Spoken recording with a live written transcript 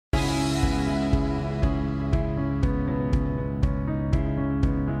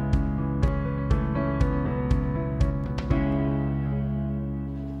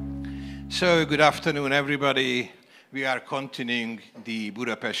So, good afternoon, everybody. We are continuing the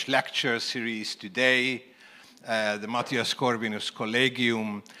Budapest Lectures series today, the Matthias Corvinus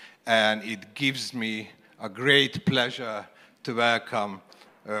Collegium, and it gives me a great pleasure to welcome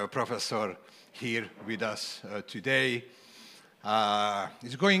Professor here with us today.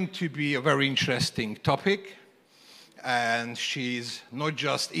 It's going to be a very interesting topic, and she's not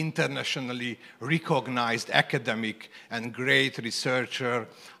just internationally recognized academic and great researcher.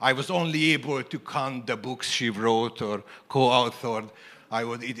 I was only able to count the books she wrote or co-authored.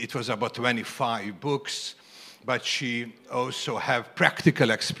 It was about 25 books, but she also have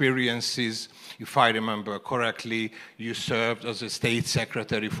practical experiences. If I remember correctly, you served as a State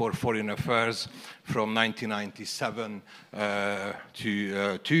Secretary for Foreign Affairs from 1997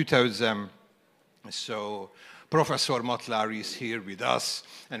 to 2000. So Professor Matlaryval is here with us,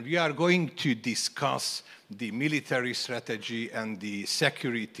 and we are going to discuss the military strategy and the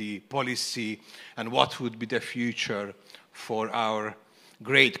security policy and what would be the future for our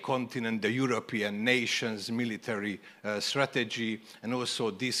great continent, the European nations' military strategy, and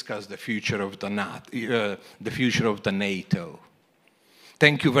also discuss the future of the NATO.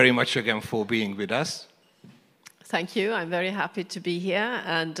 Thank you very much again for being with us. Thank you. I'm very happy to be here,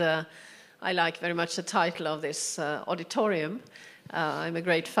 and I like very much the title of this auditorium. I'm a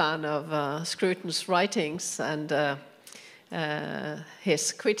great fan of Scruton's writings and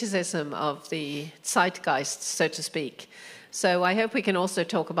his criticism of the zeitgeist, so to speak. So I hope we can also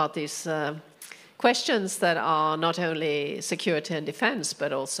talk about these questions that are not only security and defense,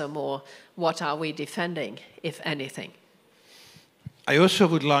 but also more what are we defending, if anything. I also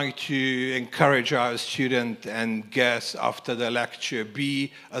would like to encourage our students and guests after the lecture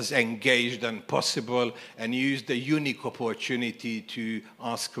be as engaged as possible and use the unique opportunity to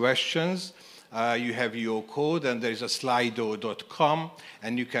ask questions. You have your code, and there is a slido.com,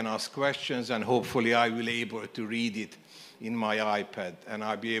 and you can ask questions, and hopefully I will be able to read it in my iPad, and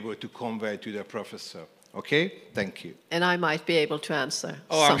I'll be able to convey to the professor. Okay? Thank you. And I might be able to answer.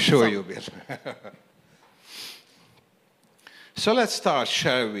 Oh, I'm sure you will. So let's start,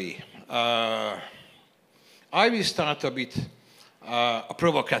 shall we? I will start a bit a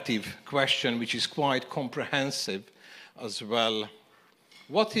provocative question, which is quite comprehensive as well.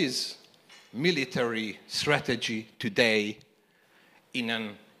 What is military strategy today in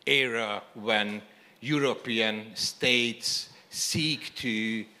an era when European states seek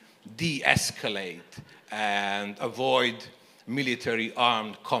to de-escalate and avoid military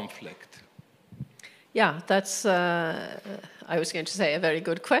armed conflict? Yeah, that's, I was going to say, a very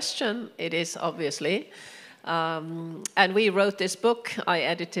good question. It is, obviously. And we wrote this book. I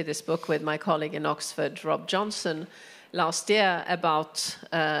edited this book with my colleague in Oxford, Rob Johnson, last year about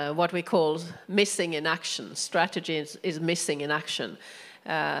what we call missing in action. Strategy is missing in action.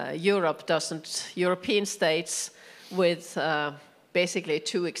 European states, with basically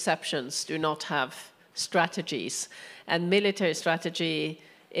two exceptions, do not have strategies. And military strategy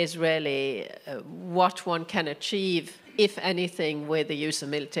is really what one can achieve, if anything, with the use of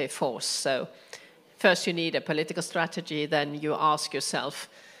military force. So first you need a political strategy, then you ask yourself,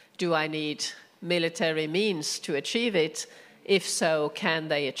 do I need military means to achieve it? If so, can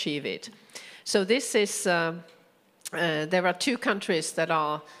they achieve it? So this is, there are two countries that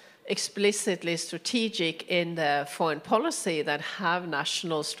are explicitly strategic in their foreign policy that have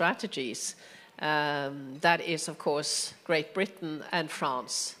national strategies. That is, of course, Great Britain and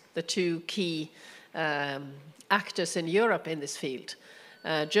France, the two key actors in Europe in this field.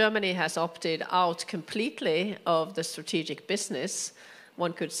 Germany has opted out completely of the strategic business.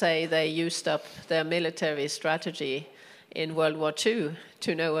 One could say they used up their military strategy in World War II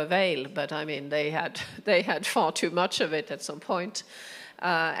to no avail, but I mean, they had far too much of it at some point.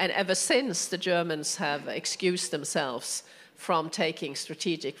 And ever since, the Germans have excused themselves from taking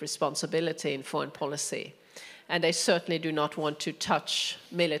strategic responsibility in foreign policy. And they certainly do not want to touch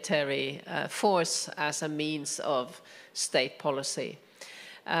military force as a means of state policy.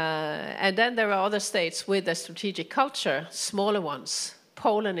 And then there are other states with a strategic culture, smaller ones.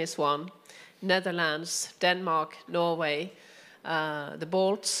 Poland is one, Netherlands, Denmark, Norway, the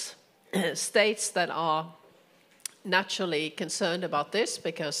Balts, states that are naturally concerned about this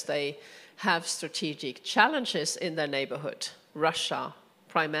because they have strategic challenges in their neighborhood, Russia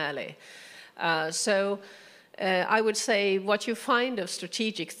primarily. So I would say what you find of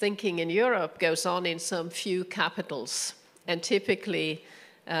strategic thinking in Europe goes on in some few capitals. And typically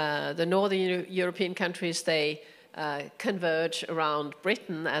the northern European countries, they converge around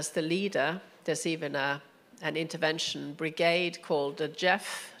Britain as the leader. There's even a an intervention brigade called the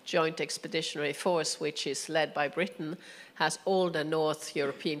JEF, Joint Expeditionary Force, which is led by Britain, has all the North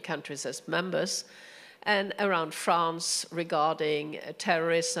European countries as members, and around France regarding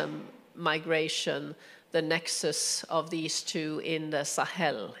terrorism, migration, the nexus of these two in the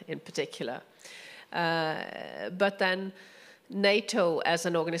Sahel in particular. But then NATO as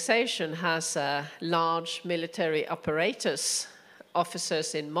an organization has a large military apparatus,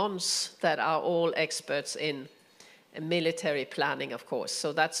 officers in Mons that are all experts in military planning, of course.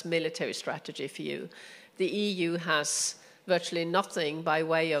 So that's military strategy for you. The EU has virtually nothing by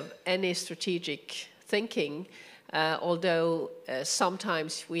way of any strategic thinking, although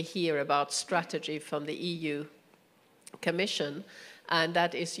sometimes we hear about strategy from the EU Commission, and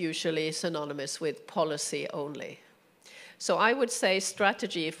that is usually synonymous with policy only. So I would say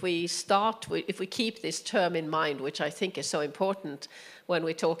strategy, if we keep this term in mind, which I think is so important when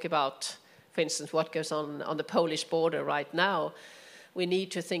we talk about, for instance, what goes on the Polish border right now, we need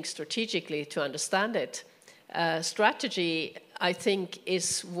to think strategically to understand it. Strategy, I think,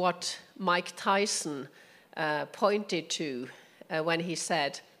 is what Mike Tyson pointed to when he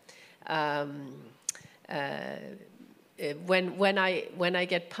said, when I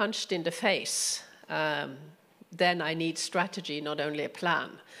get punched in the face, then I need strategy, not only a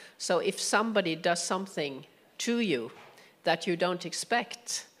plan. So if somebody does something to you that you don't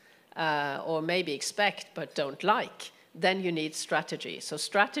expect, or maybe expect but don't like, then you need strategy. So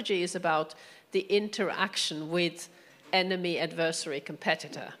strategy is about the interaction with enemy, adversary,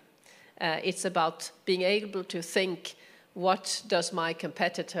 competitor. It's about being able to think, what does my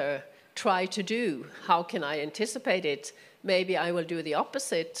competitor try to do? How can I anticipate it? Maybe I will do the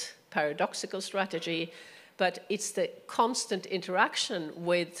opposite, paradoxical strategy, but it's the constant interaction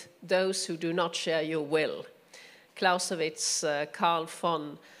with those who do not share your will. Clausewitz, Karl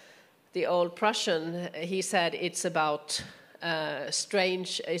von, the old Prussian, he said it's about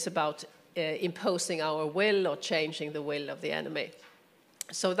imposing our will or changing the will of the enemy.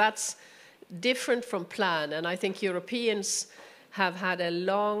 So that's different from plan, and I think Europeans have had a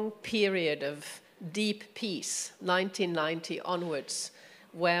long period of deep peace, 1990 onwards,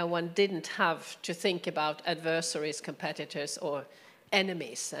 where one didn't have to think about adversaries, competitors, or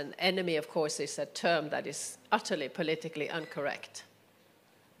enemies. And enemy, of course, is a term that is utterly politically incorrect.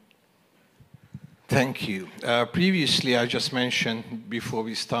 Thank you. Previously, I just mentioned before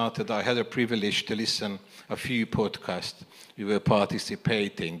we started, I had a privilege to listen a few podcasts you were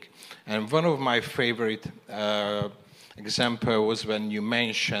participating. And one of my favorite example was when you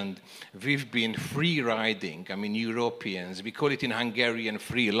mentioned we've been free riding. I mean, Europeans, we call it in Hungarian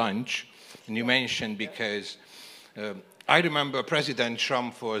free lunch. And you mentioned because I remember President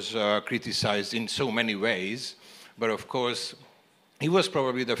Trump was criticized in so many ways, but of course, he was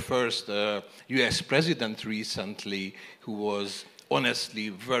probably the first US president recently who was honestly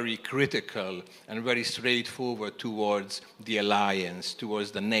very critical and very straightforward towards the alliance,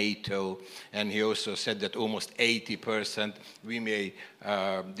 towards the NATO. And he also said that almost 80%, we may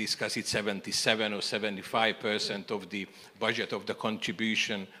discuss it, 77 or 75% of the budget of the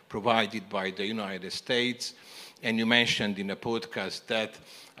contribution provided by the United States. And you mentioned in a podcast that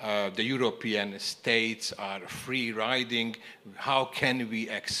the European states are free riding. How can we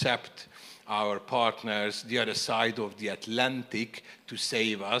accept our partners, the other side of the Atlantic, to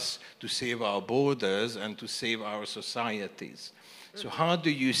save us, to save our borders, and to save our societies? So how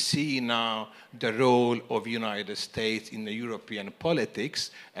do you see now the role of the United States in the European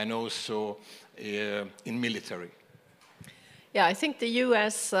politics and also in military? Yeah, I think the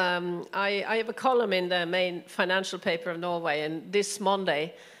US, I have a column in the main financial paper of Norway, and this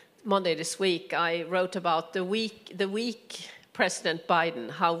Monday this week, I wrote about the weak President Biden,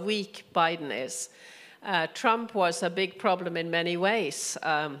 how weak Biden is. Trump was a big problem in many ways,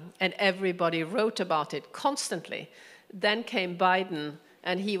 and everybody wrote about it constantly. Then came Biden,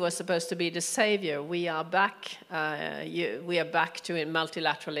 and he was supposed to be the savior. We are back to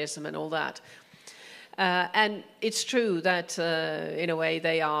multilateralism and all that. And it's true that, in a way,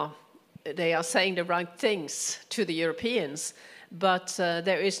 they are saying the right things to the Europeans, but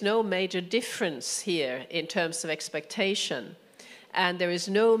there is no major difference here in terms of expectation. And there is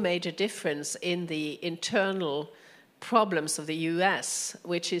no major difference in the internal problems of the US,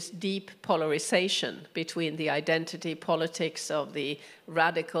 which is deep polarization between the identity politics of the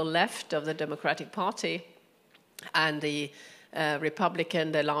radical left of the Democratic Party and the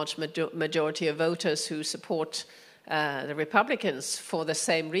Republican, the large majority of voters who support the Republicans for the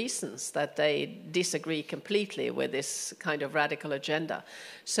same reasons, that they disagree completely with this kind of radical agenda.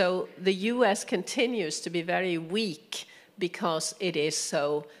 So the US continues to be very weak because it is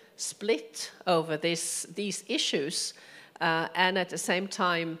so split over these issues, and at the same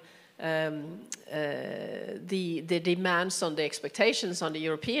time, the demands on the expectations on the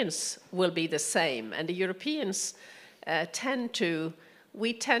Europeans will be the same. And the Europeans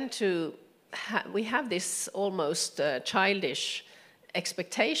we have this almost childish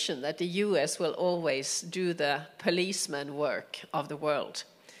expectation that the US will always do the policeman work of the world.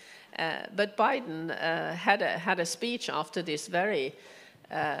 But Biden had a speech after this very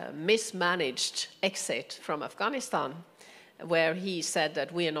mismanaged exit from Afghanistan, where he said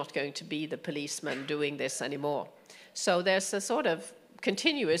that we are not going to be the policeman doing this anymore. So there's a sort of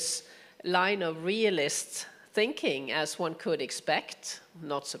continuous line of realist thinking, as one could expect,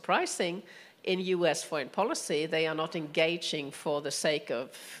 not surprising. In US foreign policy, they are not engaging for the sake of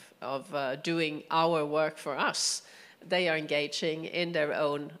doing our work for us. They are engaging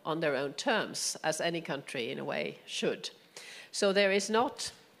on their own terms, as any country in a way should. So there is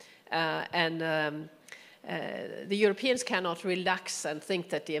not, the Europeans cannot relax and think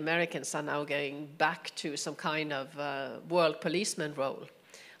that the Americans are now going back to some kind of world policeman role.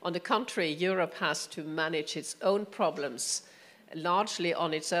 On the contrary, Europe has to manage its own problems largely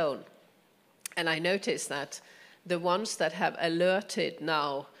on its own. And I noticed that the ones that have alerted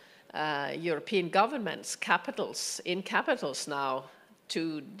now European governments, capitals now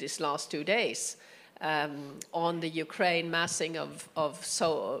to these last 2 days on the Ukraine massing of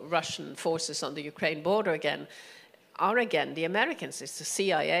Russian forces on the Ukraine border are again the Americans. It's the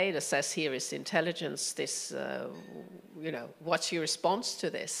CIA that says here is intelligence, what's your response to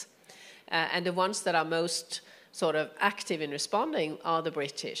this? And the ones that are most sort of active in responding are the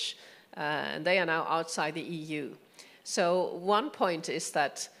British. And they are now outside the EU. So one point is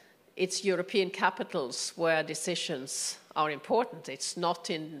that it's European capitals where decisions are important. It's not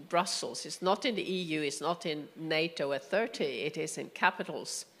in Brussels, it's not in the EU, it's not in NATO at 30, it is in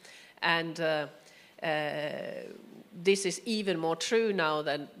capitals. And this is even more true now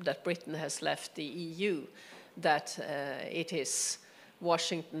that Britain has left the EU, that it is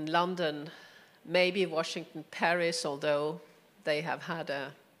Washington, London, maybe Washington, Paris, although they have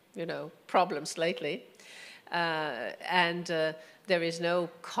had problems lately. There's no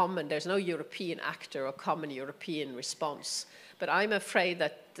European actor or common European response. But I'm afraid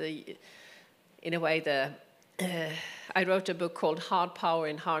that, I wrote a book called Hard Power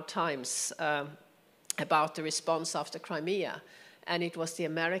in Hard Times about the response after Crimea, and it was the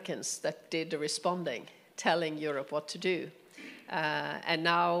Americans that did the responding, telling Europe what to do. And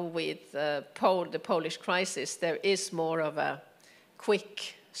now with the Polish crisis, there is more of a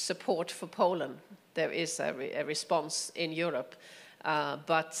quick support for Poland. There is a response in Europe,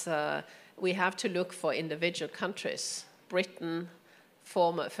 but we have to look for individual countries. Britain,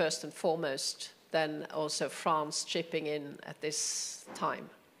 first and foremost, then also France chipping in at this time.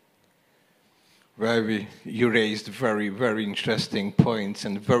 Well, you raised very, very interesting points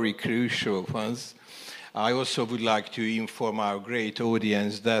and very crucial ones. I also would like to inform our great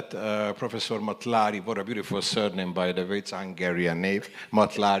audience that Professor Matlaryval, what a beautiful surname, by the way, it's a Hungarian name,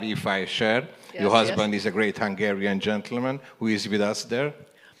 Matlaryval, if I share. Yes, your husband is a great Hungarian gentleman who is with us there.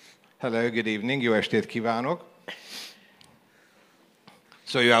 Hello, good evening, jó estét kívánok.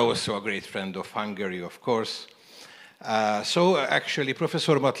 So you are also a great friend of Hungary, of course. So actually,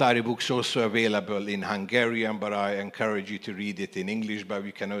 Professor Matlaryval book is also available in Hungarian, but I encourage you to read it in English, but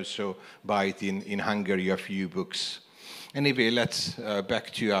we can also buy it in Hungary, a few books. Anyway, let's back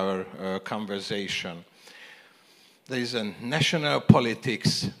to our conversation. There is a national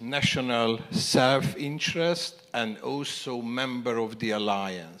politics, national self-interest, and also member of the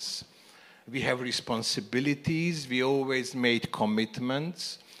alliance. We have responsibilities, we always made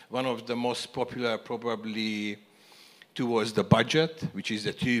commitments. One of the most popular probably towards the budget, which is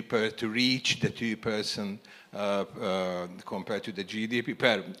to reach the 2% compared to the GDP,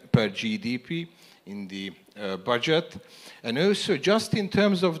 per GDP in the budget. And also just in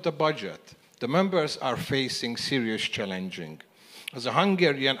terms of the budget, the members are facing serious challenging. As a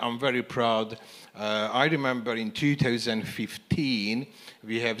Hungarian, I'm very proud. I remember in 2015,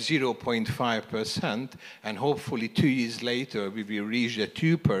 we have 0.5%, and hopefully 2 years later, we will reach the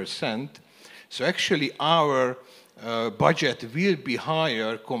 2%. So actually, our budget will be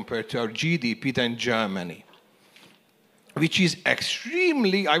higher compared to our GDP than Germany, which is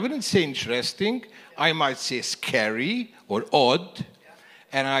extremely, I wouldn't say interesting, I might say scary or odd.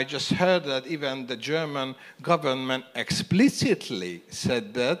 And I just heard that even the German government explicitly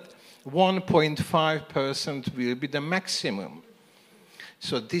said that 1.5% will be the maximum.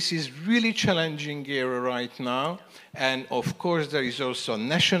 So this is really challenging era right now. And of course, there is also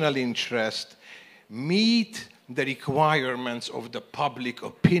national interest. Meet the requirements of the public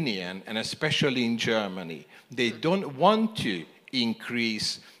opinion, and especially in Germany. They don't want to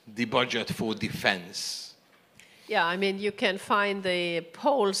increase the budget for defense. Yeah, I mean, you can find the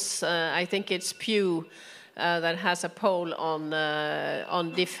polls. I think it's Pew that has a poll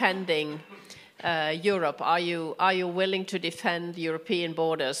on defending Europe. Are you willing to defend European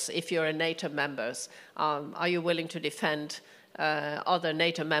borders if you're a NATO member? Are you willing to defend other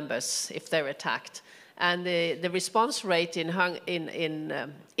NATO members if they're attacked? And the response rate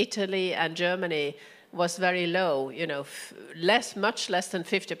in Italy and Germany was very low. You know, much less than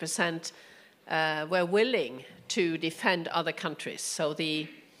 50% were willing to defend other countries. So the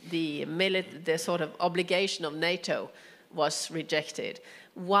sort of obligation of NATO was rejected,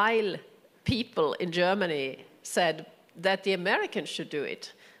 while people in Germany said that the Americans should do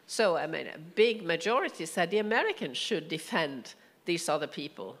it. So, I mean, a big majority said the Americans should defend these other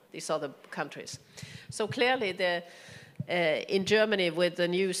people, these other countries. So clearly, in Germany, with the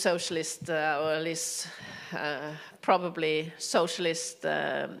new socialist, or at least probably socialist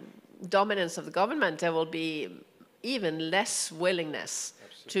dominance of the government, there will be even less willingness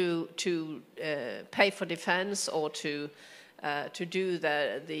to pay for defense or to do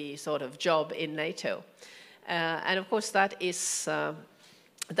the sort of job in NATO. And of course, that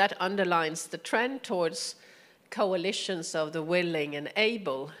underlines the trend towards coalitions of the willing and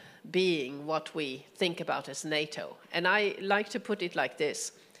able being what we think about as NATO. And I like to put it like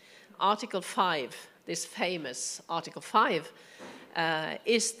this. Article 5, this famous Article 5,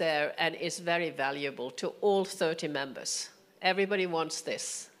 is there and is very valuable to all 30 members. Everybody wants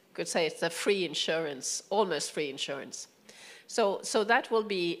this. You could say it's a free insurance, almost free insurance. So that will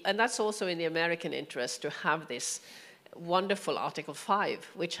be, and that's also in the American interest to have this wonderful Article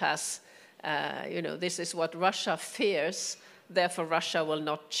 5, which has, this is what Russia fears, therefore Russia will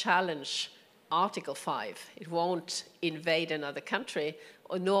not challenge Article 5. It won't invade another country,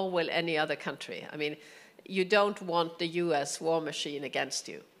 nor will any other country. I mean, you don't want the US war machine against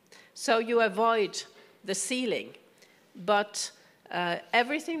you. So you avoid the ceiling, but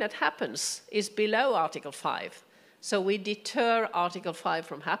everything that happens is below Article 5. So we deter Article 5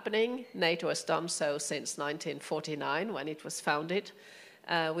 from happening. NATO has done so since 1949 when it was founded.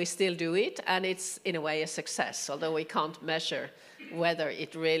 We still do it, and it's in a way a success, although we can't measure whether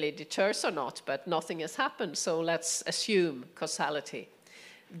it really deters or not, but nothing has happened, so let's assume causality.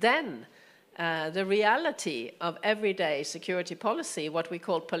 Then the reality of everyday security policy, what we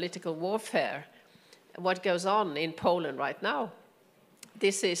call political warfare, what goes on in Poland right now,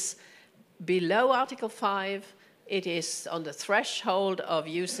 this is below Article 5. It is on the threshold of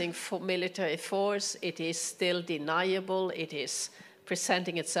using military force. It is still deniable. It is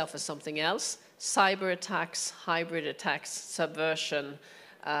presenting itself as something else. Cyber attacks, hybrid attacks, subversion,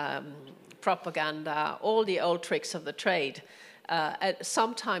 propaganda, all the old tricks of the trade,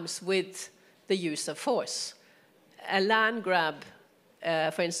 sometimes with the use of force. A land grab,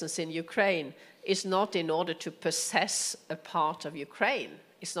 for instance, in Ukraine, is not in order to possess a part of Ukraine.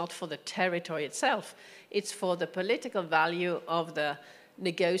 It's not for the territory itself. It's for the political value of the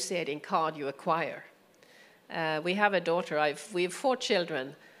negotiating card you acquire. We have a daughter. We have 4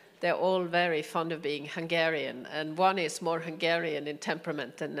 children. They're all very fond of being Hungarian, and one is more Hungarian in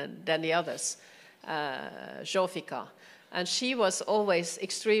temperament than the others, Zsófika. And she was always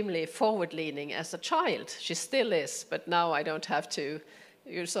extremely forward-leaning as a child. She still is, but now I don't have to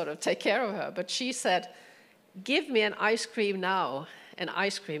sort of take care of her. But she said, give me an ice cream now, and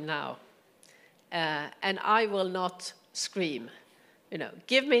I will not scream.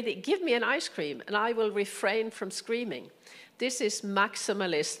 Give me an ice cream, and I will refrain from screaming. This is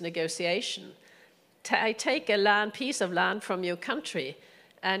maximalist negotiation. I take a piece of land from your country,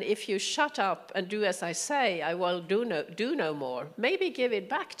 and if you shut up and do as I say, I will do no more. Maybe give it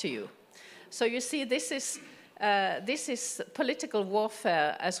back to you. So you see, this is political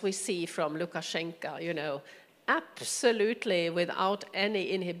warfare as we see from Lukashenko. Absolutely without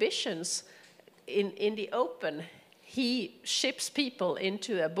any inhibitions, in the open. He ships people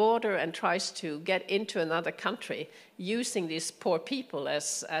into a border and tries to get into another country using these poor people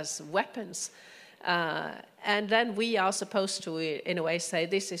as weapons. And then we are supposed to, in a way, say,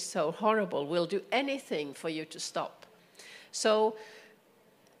 this is so horrible, we'll do anything for you to stop. So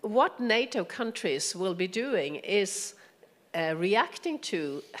what NATO countries will be doing is reacting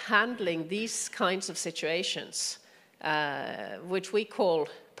to handling these kinds of situations, which we call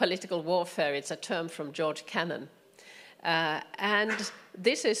political warfare. It's a term from George Kennan. And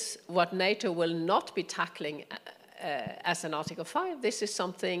this is what NATO will not be tackling as an Article 5. This is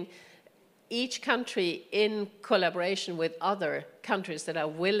something each country, in collaboration with other countries that are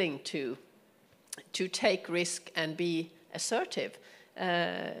willing to to take risk and be assertive.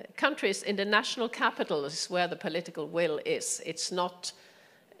 Countries in the national capitals where the political will is. It's not,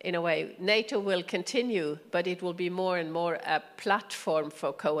 in a way, NATO will continue, but it will be more and more a platform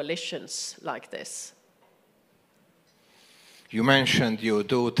for coalitions like this. You mentioned your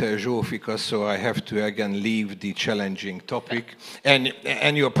daughter Zsófika, so I have to again leave the challenging topic.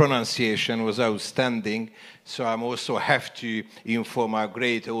 And your pronunciation was outstanding, so I also have to inform our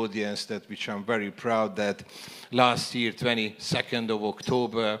great audience that, which I'm very proud that last year, 22nd of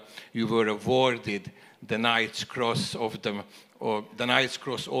October, you were awarded the Knight's Cross the Knight's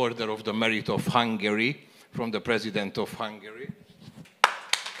Cross Order of the Merit of Hungary from the President of Hungary.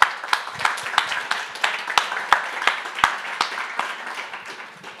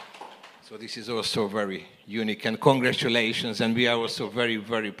 So this is also very unique, and congratulations, and we are also very,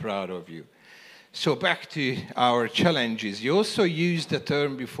 very proud of you. So back to our challenges. You also used the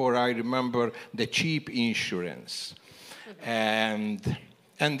term before, I remember, the cheap insurance. And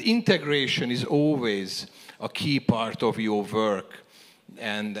integration is always a key part of your work,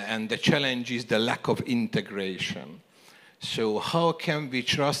 and the challenge is the lack of integration. So how can we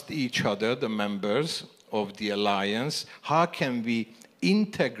trust each other, the members of the alliance? How can we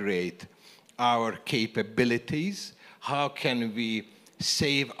integrate our capabilities? How can we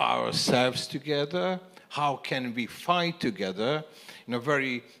save ourselves together? How can we fight together? In a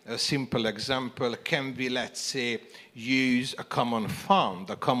very simple example, can we, let's say, use a common fund,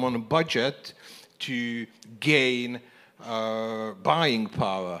 a common budget to gain buying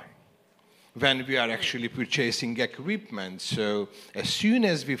power when we are actually purchasing equipment? So as soon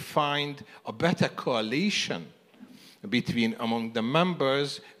as we find a better coalition among the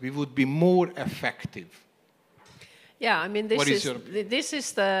members, we would be more effective. Yeah, I mean, this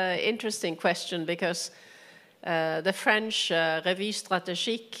is the interesting question, because the French Revue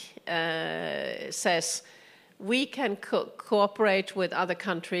Stratégique says we can cooperate with other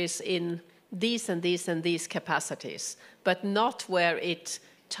countries in these and these and these capacities, but not where it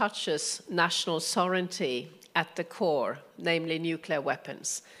touches national sovereignty at the core, namely nuclear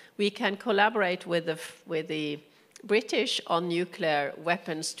weapons. We can collaborate with the British on nuclear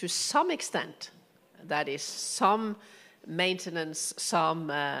weapons to some extent. That is, some maintenance,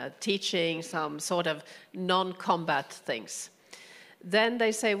 some teaching, some sort of non-combat things. Then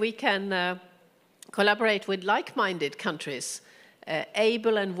they say we can collaborate with like-minded countries,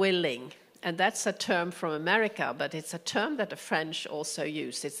 able and willing. And that's a term from America, but it's a term that the French also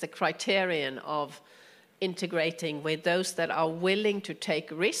use. It's the criterion of integrating with those that are willing to take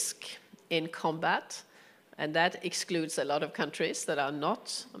risk in combat. And that excludes a lot of countries that are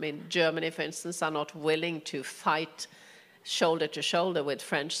not. I mean, Germany, for instance, are not willing to fight shoulder to shoulder with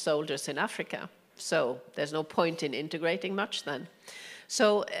French soldiers in Africa. So there's no point in integrating much then.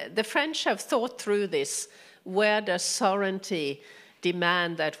 So the French have thought through this. Where does sovereignty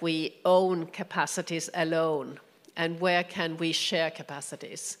demand that we own capacities alone? And where can we share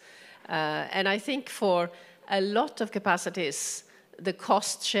capacities? And I think for a lot of capacities, the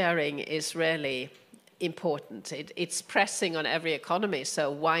cost sharing is really important. It's pressing on every economy, so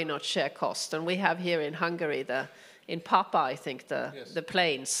why not share cost? And we have here in Hungary, in Papa, I think, the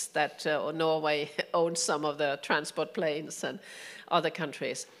planes that Norway owns some of the transport planes, and other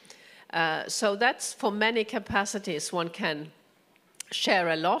countries. So that's, for many capacities, one can share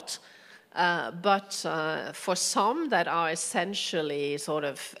a lot, but for some that are essentially sort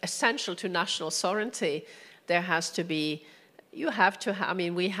of essential to national sovereignty, there has to be, we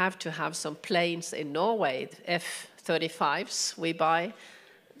have to have some planes in Norway, F-35s we buy.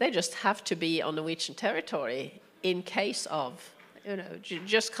 They just have to be on Norwegian territory in case of, you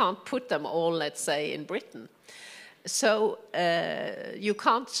just can't put them all, let's say, in Britain. So you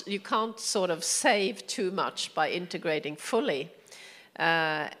can't sort of save too much by integrating fully.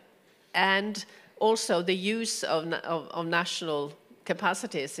 And also the use of national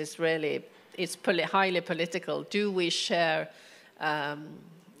capacities is really, it's highly political. Do we share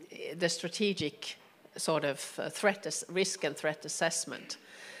the strategic sort of risk and threat assessment?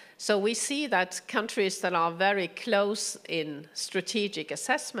 So we see that countries that are very close in strategic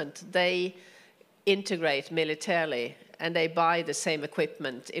assessment, they integrate militarily and they buy the same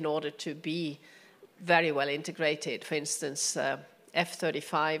equipment in order to be very well integrated. For instance,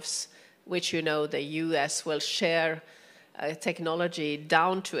 F-35s, which the US will share technology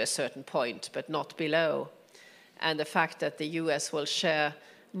down to a certain point, but not below. And the fact that the US will share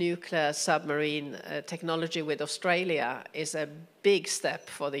nuclear submarine technology with Australia is a big step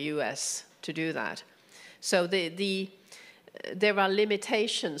for the US to do that. So there are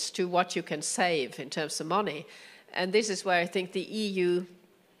limitations to what you can save in terms of money. And this is where I think the EU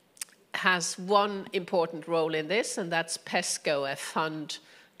has one important role in this, and that's PESCO, a fund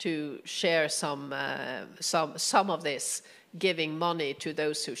to share some of this, giving money to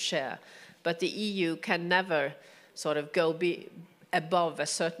those who share. But the EU can never sort of go above a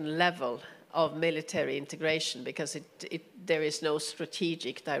certain level of military integration because there is no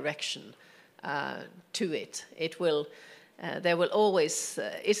strategic direction to it. There will always,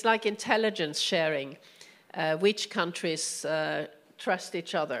 it's like intelligence sharing. Which countries trust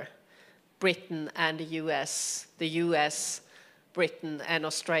each other? Britain and the US, Britain and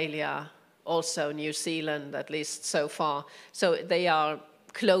Australia, also New Zealand, at least so far. So they are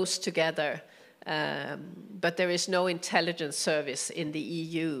close together, but there is no intelligence service in the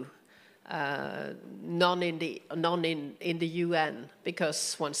EU, none in the UN,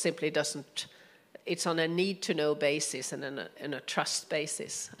 because one simply doesn't. It's on a need-to-know basis and a trust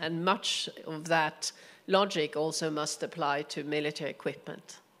basis, and much of that logic also must apply to military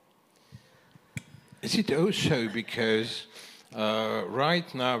equipment. Is it also because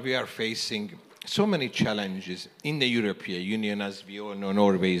right now we are facing so many challenges in the European Union? As we all know,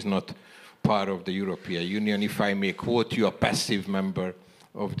 Norway is not part of the European Union. If I may quote you, a passive member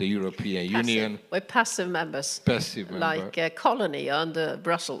of the European Union. We're passive members. Passive member. Like a colony under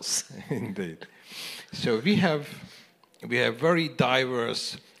Brussels. Indeed. So we have very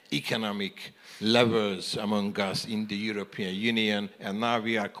diverse economic levels among us in the European Union, and now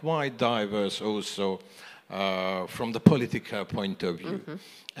we are quite diverse also from the political point of view. Mm-hmm.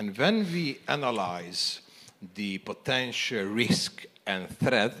 And when we analyze the potential risk and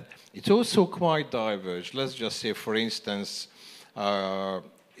threat, it's also quite diverse. Let's just say, for instance,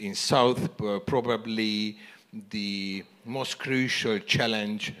 in South, probably the most crucial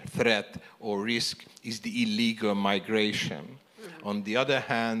challenge, threat, or risk is the illegal migration. Mm-hmm. On the other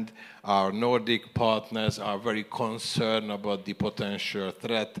hand, our Nordic partners are very concerned about the potential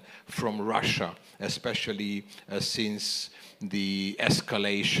threat from Russia, especially since the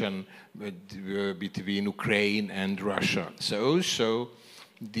escalation between Ukraine and Russia. So also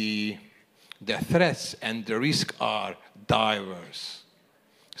the threats and the risk are diverse.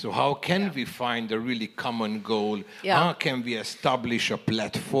 So how can we find a really common goal? Yeah. How can we establish a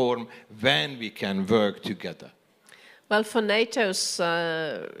platform when we can work together? Well, for NATO's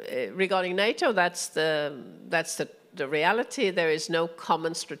regarding NATO, that's the reality. There is no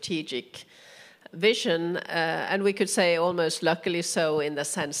common strategic vision, and we could say almost luckily so, in the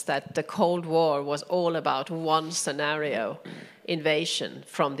sense that the Cold War was all about one scenario: invasion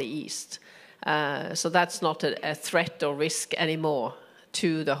from the east. So that's not a threat or risk anymore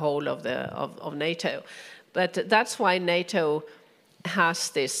to the whole of NATO. But that's why NATO has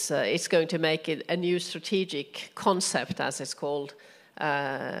this, it's going to make it a new strategic concept, as it's called,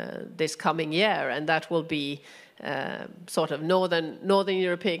 this coming year, and that will be sort of northern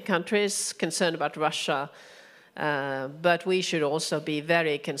European countries concerned about Russia, but we should also be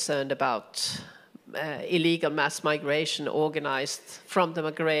very concerned about illegal mass migration organized from the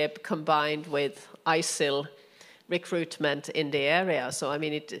Maghreb combined with ISIL recruitment in the area. So, I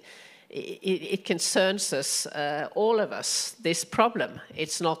mean, it concerns us, all of us, this problem.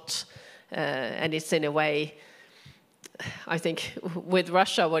 It's not, and it's in a way, I think with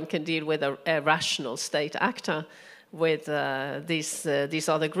Russia one can deal with a rational state actor. With these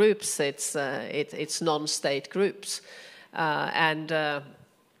other groups, it's non-state groups. So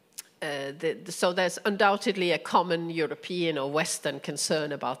there's undoubtedly a common European or Western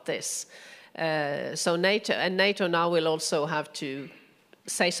concern about this. So NATO now will also have to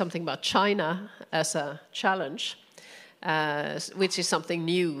say something about China as a challenge, which is something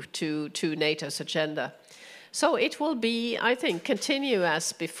new to NATO's agenda. So it will be, I think, continue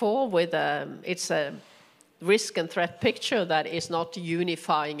as before with it's a risk and threat picture that is not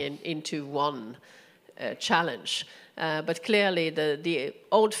unifying into one challenge. But clearly the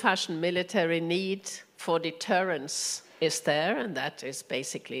old-fashioned military need for deterrence is there, and that is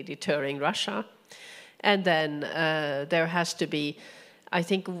basically deterring Russia. And then there has to be, I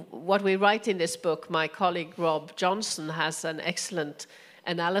think what we write in this book, my colleague Rob Johnson has an excellent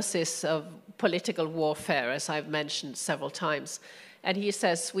analysis of political warfare, as I've mentioned several times. And he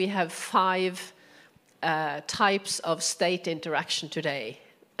says we have 5 types of state interaction today.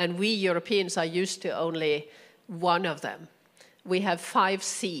 And we Europeans are used to only one of them. We have 5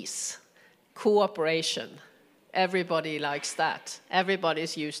 C's. Cooperation. Everybody likes that.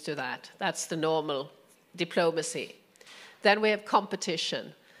 Everybody's used to that. That's the normal diplomacy. Then we have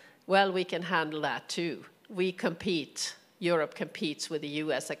competition. Well, we can handle that too. We compete. Europe competes with the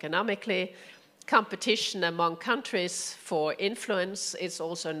US 'Competition among countries for influence is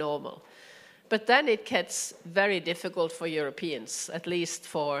also normal. But then it gets very difficult for Europeans, at least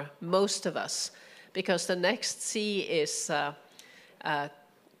for most of us, because the next C is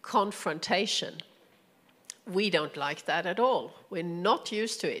confrontation. We don't like that at all. We're not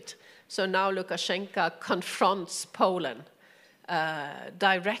used to it. So now Lukashenko confronts Poland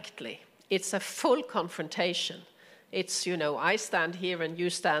directly. It's a full confrontation. It's, you know, I stand here and you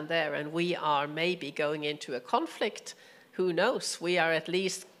stand there, and we are maybe going into a conflict. Who knows? We are at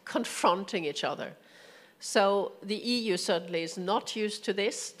least confronting each other. So the EU certainly is not used to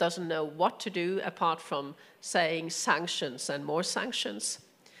this, doesn't know what to do apart from saying sanctions and more sanctions.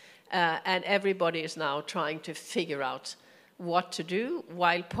 And everybody is now trying to figure out what to do,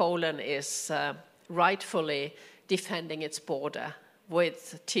 while Poland is rightfully defending its border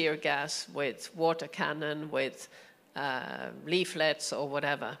with tear gas, with water cannon, with leaflets or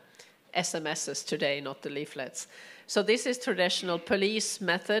whatever. SMSs today, not the leaflets. So this is traditional police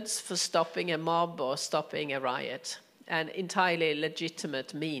methods for stopping a mob or stopping a riot, and entirely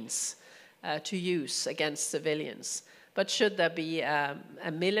legitimate means to use against civilians. But should there be a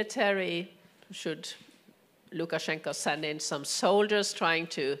military, should Lukashenko send in some soldiers trying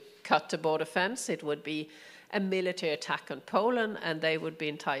to cut the border fence, it would be a military attack on Poland, and they would be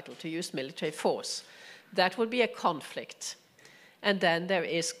entitled to use military force. That would be a conflict. And then there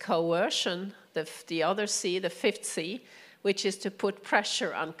is coercion, the other C, the fifth C, which is to put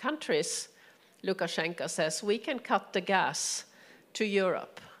pressure on countries. Lukashenko says, we can cut the gas to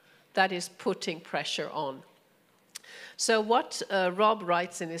Europe. That is putting pressure on. So what Rob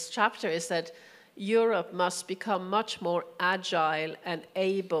writes in his chapter is that Europe must become much more agile and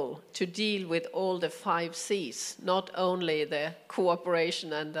able to deal with all the 5 Cs, not only the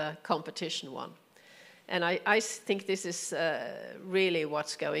cooperation and the competition one. And I think this is really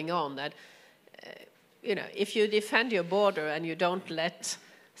what's going on, that you know, if you defend your border and you don't let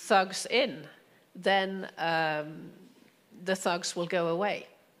thugs in, then the thugs will go away.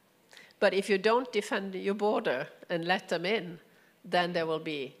 But if you don't defend your border and let them in, then there will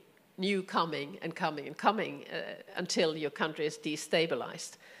be new coming and coming and coming until your country is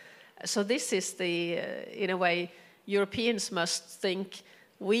destabilized. So this is the, in a way, Europeans must think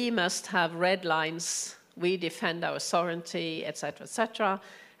we must have red lines, we defend our sovereignty, etc., etc.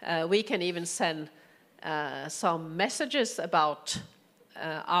 We can even send some messages about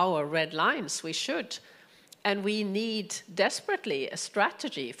our red lines, we should. And we need desperately a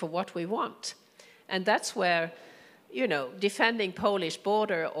strategy for what we want. And that's where, you know, defending Polish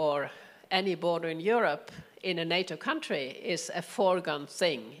border or any border in Europe in a NATO country is a foregone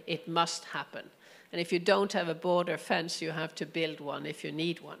thing. It must happen. And if you don't have a border fence, you have to build one if you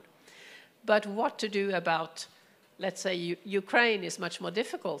need one. But what to do about, let's say, Ukraine is much more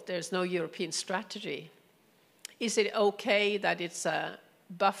difficult. There's no European strategy. Is it okay that it's a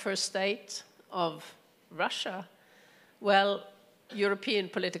buffer state of Russia? Well, European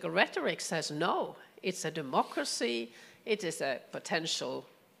political rhetoric says no. It's a democracy. It is a potential,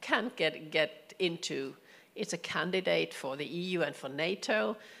 can't get into, it's a candidate for the EU and for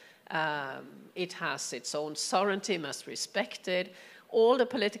NATO. It has its own sovereignty, must respect it. All the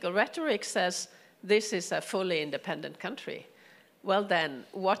political rhetoric says this is a fully independent country. Well then,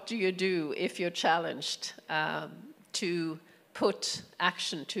 what do you do if you're challenged to put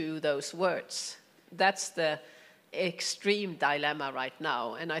action to those words? That's the extreme dilemma right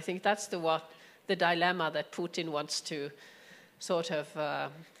now. And I think that's the dilemma that Putin wants to sort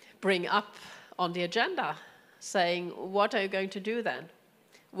of bring up on the agenda, saying, what are you going to do then?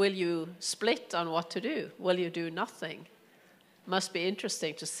 Will you split on what to do? Will you do nothing? Must be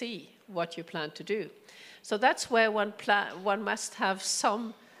interesting to see what you plan to do. So that's where one must have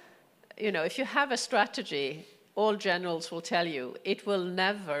some, you know, if you have a strategy, all generals will tell you it will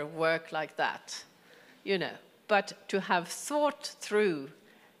never work like that, you know. But to have thought through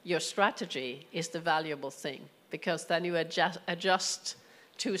your strategy is the valuable thing, because then you adjust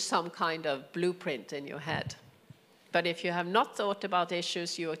to some kind of blueprint in your head. But if you have not thought about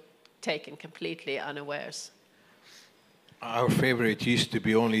issues, you are taken completely unawares. Our favorite used to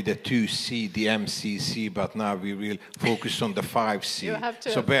be only the 2C, the MCC, but now we will focus on the 5C. You have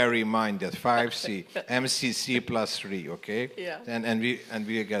to. So bear in mind that 5C, MCC plus 3, okay? Yeah. And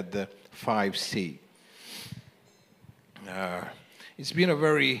we get the 5C. It's been a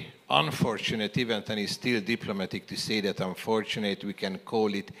very unfortunate event, and it's still diplomatic to say that unfortunate. We can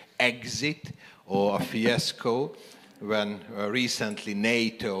call it exit or a fiasco when recently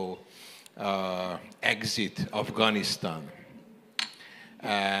NATO exit Afghanistan.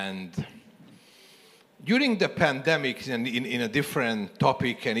 And during the pandemic, and in a different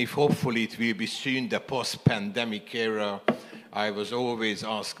topic, and if hopefully it will be soon the post-pandemic era, I was always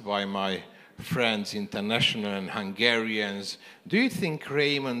asked by my friends, international and Hungarians. Do you think,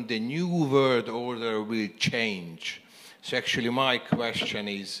 Raymond, the new world order will change? So actually my question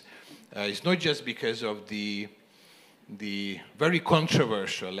is not just because of the very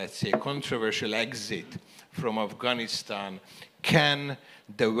controversial, let's say, controversial exit from Afghanistan. Can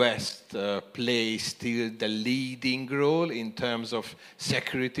the West play still the leading role in terms of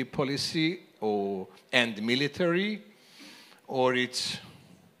security policy and military? Or it's...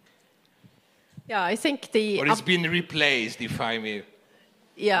 Yeah, I think or it's been replaced, if I may.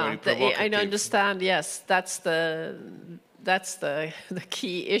 Yeah, I understand. Yes, that's the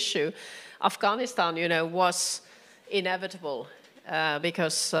key issue. Afghanistan, was inevitable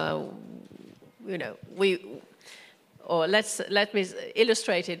because let me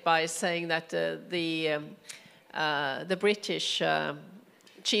illustrate it by saying that the British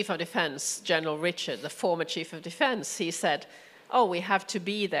Chief of Defence, General Richard, the former Chief of Defence, he said, "Oh, we have to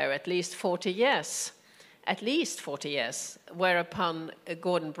be there at least 40 years." At least 40 years, whereupon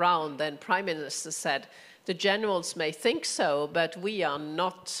Gordon Brown, then Prime Minister, said, "The generals may think so, but we are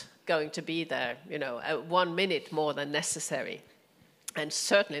not going to be there, 1 minute more than necessary, and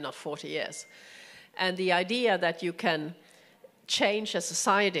certainly not 40 years." And the idea that you can change a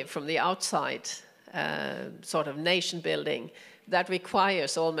society from the outside, sort of nation building, that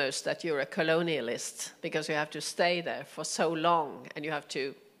requires almost that you're a colonialist, because you have to stay there for so long, and you have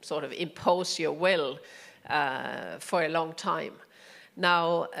to sort of impose your will for a long time.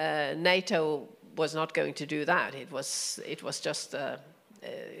 Now, NATO was not going to do that. It was just a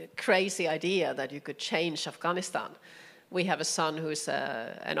crazy idea that you could change Afghanistan. We have a son who's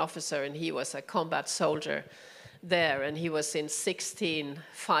an officer, and he was a combat soldier there, and he was in 16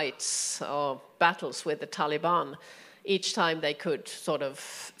 fights or battles with the Taliban. Each time they could sort of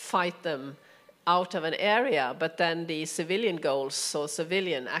fight them out of an area, but then the civilian goals or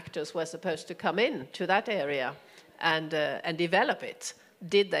civilian actors were supposed to come in to that area and develop it.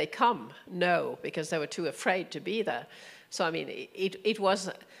 Did they come? No, because they were too afraid to be there. So I mean, it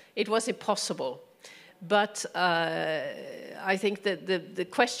was impossible. But I think that the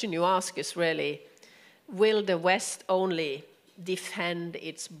question you ask is really, will the West only defend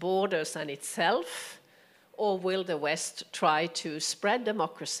its borders and itself, or will the West try to spread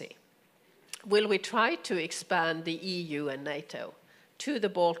democracy? Will we try to expand the EU and NATO to the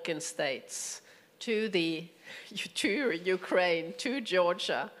Balkan states, to Ukraine, to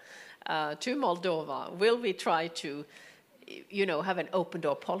Georgia, to Moldova? Will we try to, have an open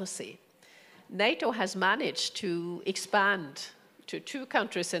door policy? NATO has managed to expand to 2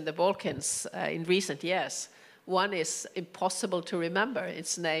 countries in the Balkans in recent years. One is impossible to remember.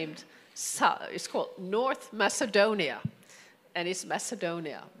 It's called North Macedonia. And it's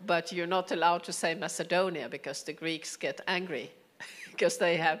Macedonia, but you're not allowed to say Macedonia because the Greeks get angry because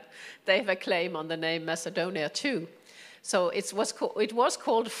they have a claim on the name Macedonia too. So it was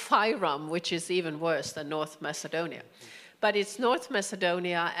called Fyrom, which is even worse than North Macedonia. But it's North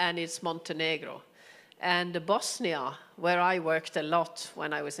Macedonia and it's Montenegro. And Bosnia, where I worked a lot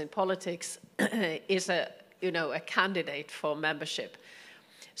when I was in politics, is a candidate for membership.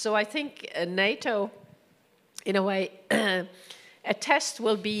 So I think NATO, in a way, a test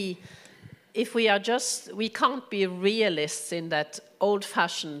will be if we can't be realists in that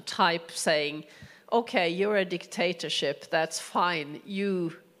old-fashioned type saying, okay, you're a dictatorship, that's fine,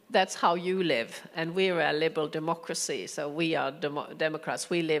 that's how you live, and we're a liberal democracy, so we are Democrats,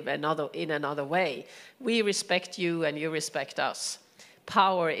 we live in another way. We respect you and you respect us.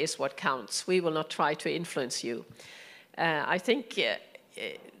 Power is what counts. We will not try to influence you. I think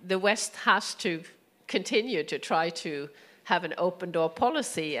the West has to continue to try to have an open door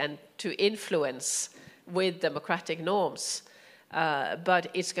policy and to influence with democratic norms. But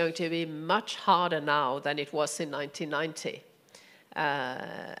it's going to be much harder now than it was in 1990.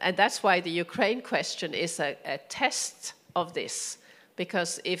 And that's why the Ukraine question is a test of this.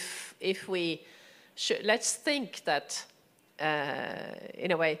 Because if we let's think that,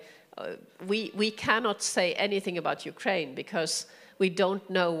 in a way, we cannot say anything about Ukraine because we don't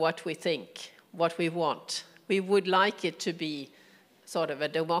know what we think, what we want. We would like it to be sort of a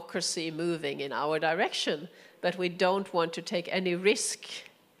democracy moving in our direction, but we don't want to take any risk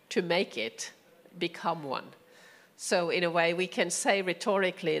to make it become one. So in a way, we can say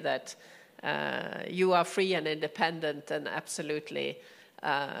rhetorically that you are free and independent and absolutely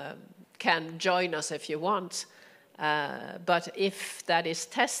can join us if you want. But if that is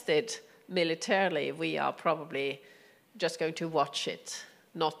tested militarily, we are probably just going to watch it,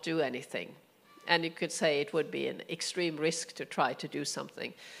 not do anything. And you could say it would be an extreme risk to try to do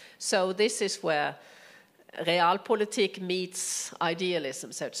something. So this is where realpolitik meets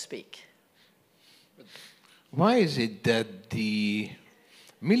idealism, so to speak. Why is it that the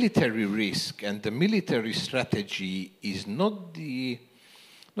military risk and the military strategy is not the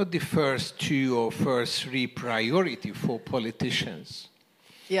first two or first three priority for politicians?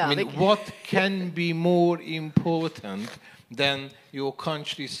 Yeah, I mean, what can be more important than your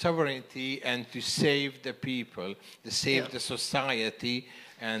country's sovereignty and to save the people, to save the society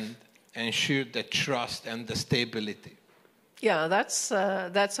and ensure the trust and the stability? Yeah, that's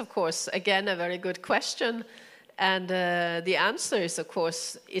of course, again, a very good question. And the answer is, of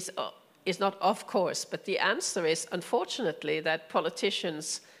course, is not of course, but the answer is, unfortunately, that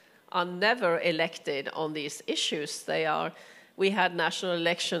politicians are never elected on these issues. We had national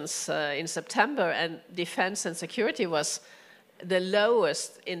elections in September, and defense and security was the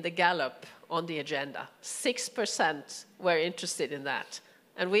lowest in the Gallup on the agenda. 6% were interested in that.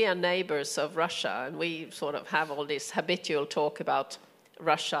 And we are neighbors of Russia, and we sort of have all this habitual talk about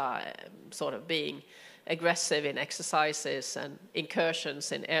Russia sort of being aggressive in exercises and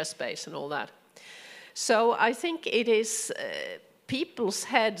incursions in airspace and all that. So I think it is people's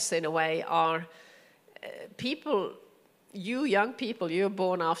heads, in a way, are people, you young people, you're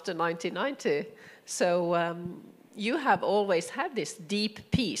born after 1990, so you have always had this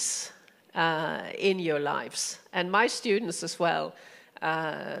deep peace in your lives. And my students as well,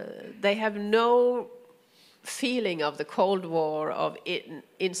 they have no feeling of the Cold War, of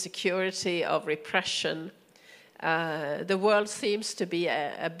insecurity, of repression. The world seems to be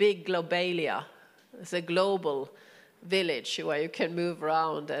a big globalia. It's a global village where you can move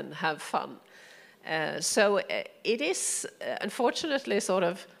around and have fun. So it is, unfortunately, sort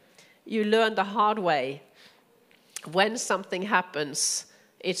of, you learn the hard way. When something happens,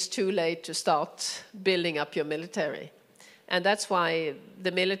 it's too late to start building up your military. And that's why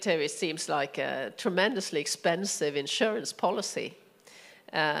the military seems like a tremendously expensive insurance policy.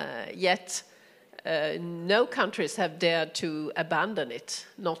 Yet no countries have dared to abandon it,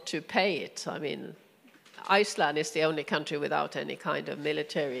 not to pay it. I mean, Iceland is the only country without any kind of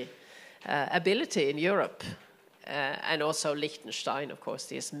military ability in Europe. And also Liechtenstein, of course,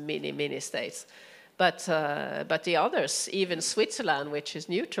 these mini states. But the others, even Switzerland, which is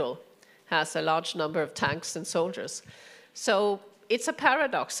neutral, has a large number of tanks and soldiers. So it's a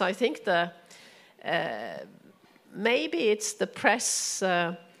paradox. I think maybe it's the press,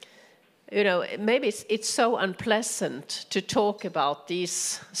 maybe it's so unpleasant to talk about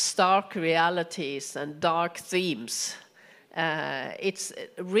these stark realities and dark themes.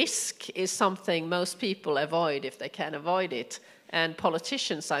 Risk is something most people avoid if they can avoid it. And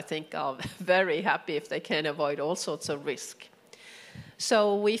politicians, I think, are very happy if they can avoid all sorts of risk.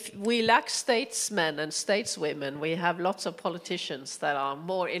 So we lack statesmen and stateswomen. We have lots of politicians that are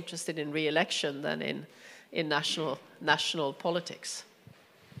more interested in re-election than in national politics.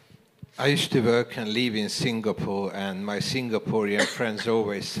 I used to work and live in Singapore, and my Singaporean friends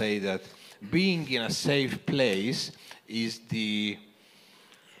always say that being in a safe place is the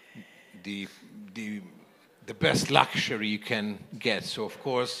best luxury you can get. So, of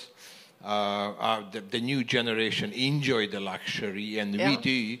course, the new generation enjoy the luxury, and we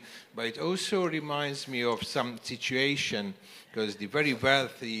do, but it also reminds me of some situation, because the very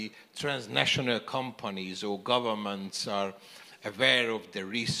wealthy transnational companies or governments are aware of the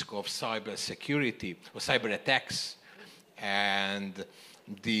risk of cyber security or cyber attacks, and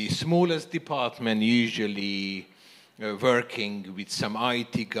the smallest department usually working with some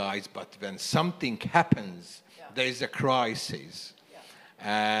IT guys, but when something happens, there is a crisis.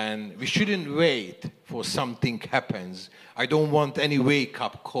 And we shouldn't wait for something happens. I don't want any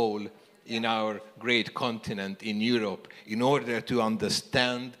wake-up call in our great continent in Europe in order to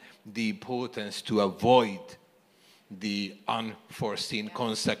understand the importance to avoid the unforeseen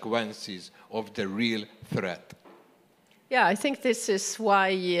consequences of the real threat. Yeah, I think this is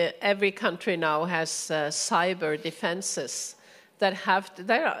why every country now has cyber defenses that have,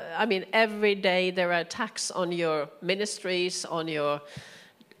 every day there are attacks on your ministries, on your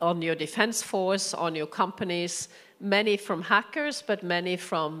defense force, on your companies, many from hackers, but many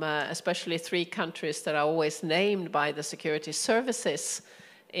from especially 3 countries that are always named by the security services.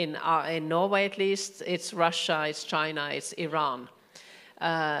 In Norway, at least, it's Russia, it's China, it's Iran.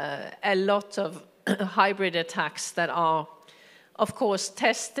 A lot of hybrid attacks that are, of course,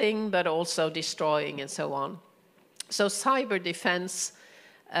 testing, but also destroying and so on. So cyber defense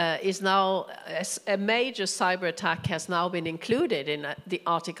is now, a major cyber attack has now been included in the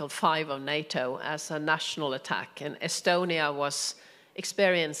Article 5 of NATO as a national attack. And Estonia was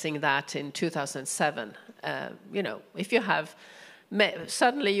experiencing that in 2007. If you have,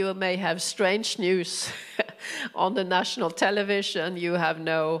 suddenly you may have strange news on the national television, you have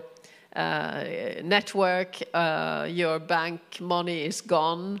no network, your bank money is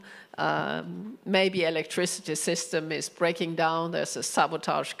gone, maybe electricity system is breaking down, there's a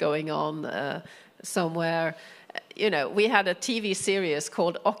sabotage going on somewhere. You know, we had a TV series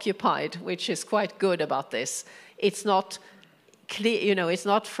called Occupied, which is quite good about this. It's not clear, you know, it's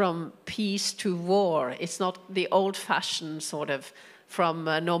not from peace to war. It's not the old-fashioned sort of from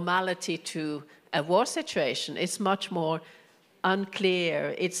normality to a war situation. It's much more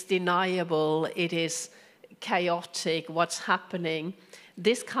unclear, it's deniable, it is chaotic, what's happening,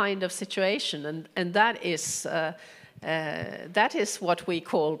 this kind of situation. And that is what we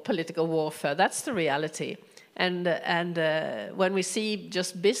call political warfare. That's the reality. And when we see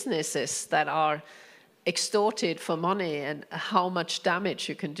just businesses that are extorted for money and how much damage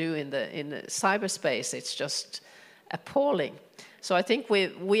you can do in the cyberspace, it's just appalling. So I think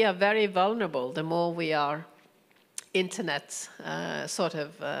we are very vulnerable the more we are internet,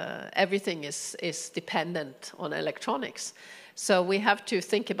 everything is dependent on electronics. So we have to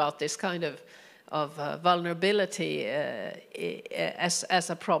think about this kind of vulnerability as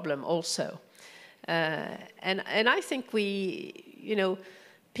a problem also. And I think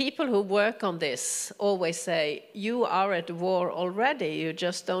people who work on this always say, you are at war already, you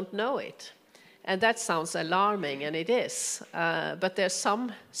just don't know it. And that sounds alarming, and it is. But there's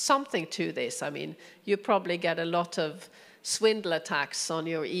something to this. I mean, you probably get a lot of swindle attacks on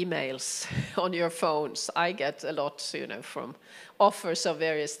your emails, on your phones. I get a lot, from offers of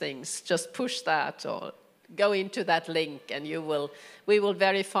various things. Just push that or go into that link, and we will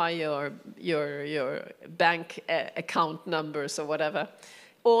verify your bank account numbers or whatever.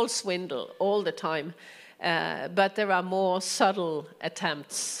 All swindle, all the time. But there are more subtle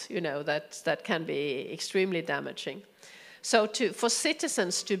attempts, that can be extremely damaging. So for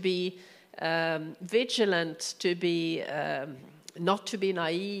citizens to be vigilant, to be not to be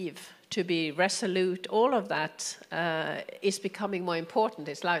naive, to be resolute, all of that is becoming more important.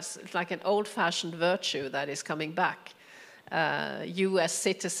 It's like an old-fashioned virtue that is coming back. You as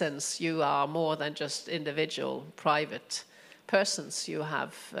citizens, you are more than just individual, private persons. You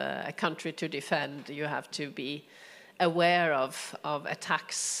have a country to defend. You have to be aware of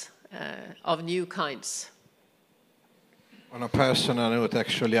attacks of new kinds. On a personal note,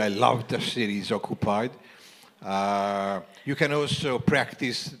 actually, I love the series Occupied. You can also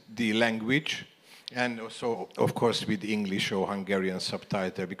practice the language, and also, of course, with English or Hungarian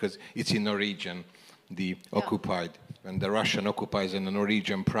subtitle, because it's in Norwegian, the Occupied. When the Russian occupies and the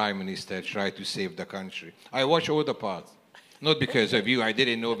Norwegian prime minister try to save the country. I watch all the parts. Not because of you, I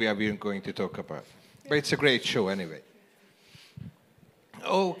didn't know we were going to talk about. But it's a great show anyway.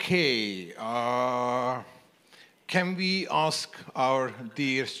 Okay, can we ask our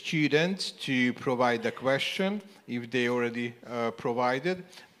dear students to provide a question, if they already provided?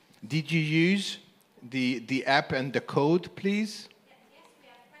 Did you use the app and the code, please? Yes, we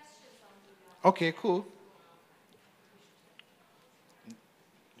have questions on the app. Okay, cool.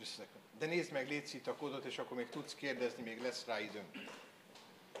 Just a second. De nézd meg, légy itt a kódot, és akkor még tudsz kérdezni, még lesz rá időm.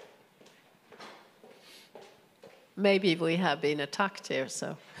 Maybe we have been attacked here,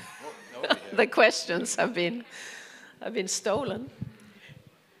 so No, the questions have been stolen.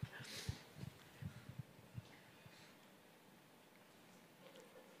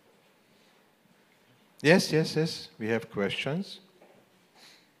 Yes, we have questions.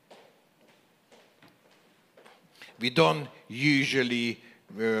 We don't usually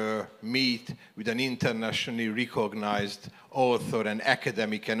meet with an internationally recognized author and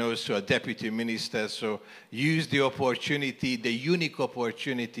academic and also a deputy minister, so use the opportunity, the unique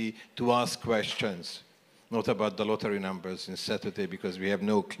opportunity to ask questions, not about the lottery numbers in Saturday because we have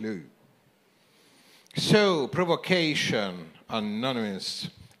no clue. So, provocation, anonymous.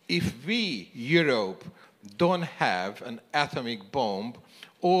 If we, Europe, don't have an atomic bomb,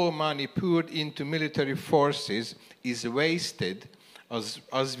 all money poured into military forces is wasted,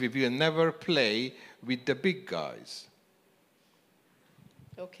 as we will never play with the big guys.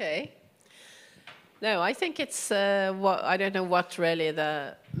 Okay. No, I think it's, I don't know what really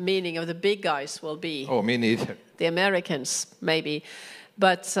the meaning of the big guys will be. Oh, me neither. The Americans, maybe.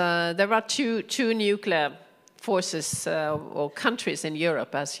 But there are two nuclear forces or countries in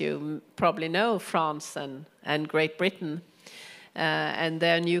Europe, as you probably know, France and Great Britain. And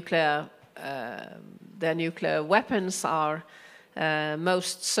their nuclear weapons are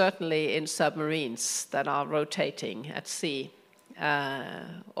most certainly in submarines that are rotating at sea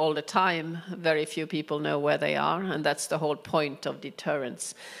all the time. Very few people know where they are, and that's the whole point of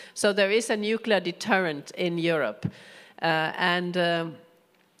deterrence. So there is a nuclear deterrent in Europe, but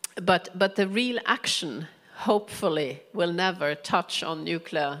the real action, hopefully, will never touch on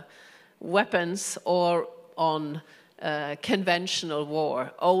nuclear weapons or on conventional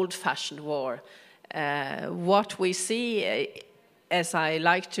war, old-fashioned war. What we see, as I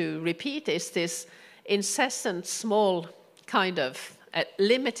like to repeat, is this incessant small kind of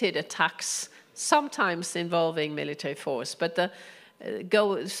limited attacks, sometimes involving military force, but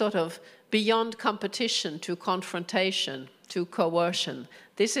go sort of beyond competition to confrontation, to coercion.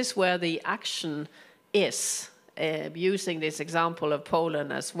 This is where the action is, using this example of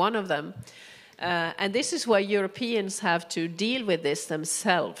Poland as one of them. And this is where Europeans have to deal with this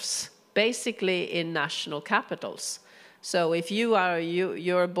themselves, basically in national capitals. So if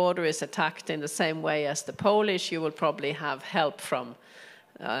your border is attacked in the same way as the Polish, you will probably have help from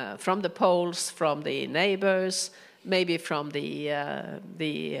the Poles, from the neighbors, maybe from the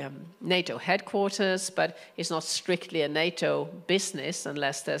NATO headquarters, but it's not strictly a NATO business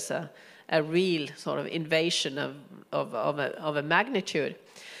unless there's a real sort of invasion of a magnitude.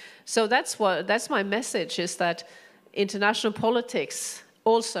 So that's my message, is that international politics,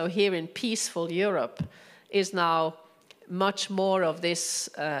 also here in peaceful Europe, is now much more of this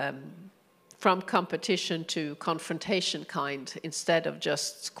from competition to confrontation kind, instead of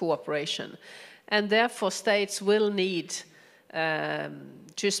just cooperation. And therefore states will need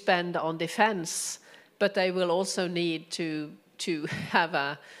to spend on defense, but they will also need to have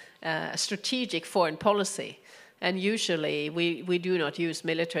a strategic foreign policy. And usually we do not use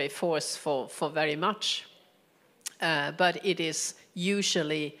military force for very much, but it is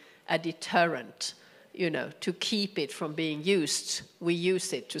usually a deterrent, to keep it from being used. We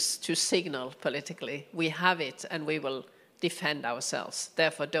use it to signal politically, we have it and we will defend ourselves,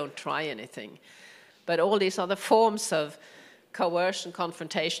 therefore don't try anything. But all these other forms of coercion,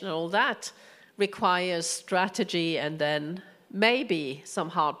 confrontation, and all that requires strategy and then maybe some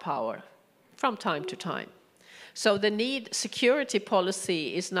hard power from time to time. So the security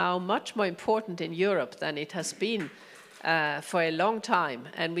policy is now much more important in Europe than it has been for a long time.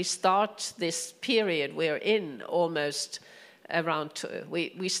 And we start this period we're in almost around,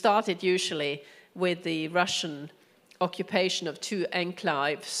 we started usually with the Russian occupation of 2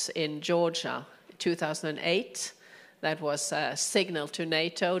 enclaves in Georgia, 2008. That was a signal to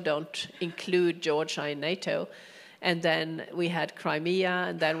NATO, don't include Georgia in NATO. And then we had Crimea,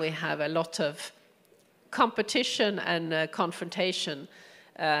 and then we have a lot of competition and confrontation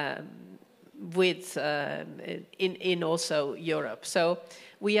with in also Europe. So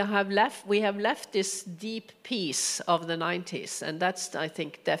we have left this deep peace of the 90s, and that's, I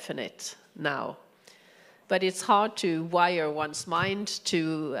think, definite now. But it's hard to wire one's mind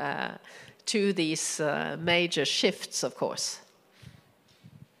to these major shifts, of course.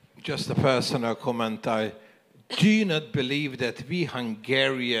 Just a personal comment. I do not believe that we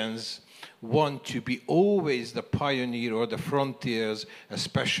Hungarians want to be always the pioneer or the frontiers,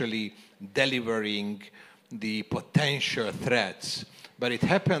 especially delivering the potential threats. But it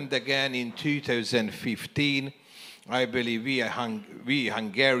happened again in 2015. I believe we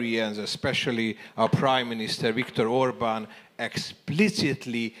Hungarians, especially our Prime Minister Viktor Orbán,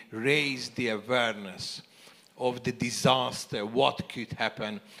 explicitly raised the awareness of the disaster, what could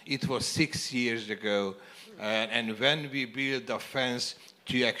happen. It was 6 years ago. And when we built a fence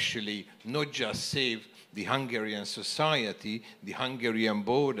to actually not just save the Hungarian society, the Hungarian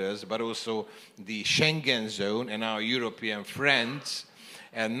borders, but also the Schengen zone and our European friends,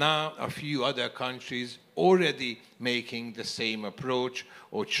 and now a few other countries already making the same approach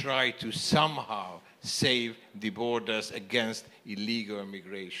or try to somehow save the borders against illegal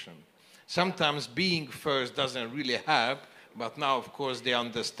immigration. Sometimes being first doesn't really help, but now, of course, they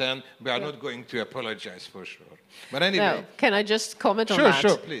understand we are not going to apologize for sure. But anyway. No, can I just comment on that?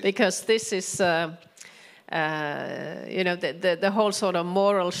 Sure, please. Because this is, the whole sort of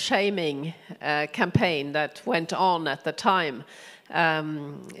moral shaming campaign that went on at the time.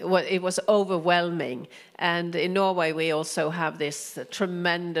 It was overwhelming. And in Norway, we also have this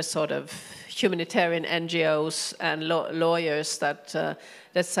tremendous sort of humanitarian NGOs and lawyers that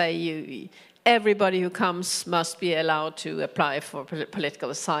say everybody who comes must be allowed to apply for political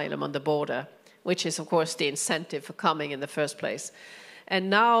asylum on the border, which is, of course, the incentive for coming in the first place. And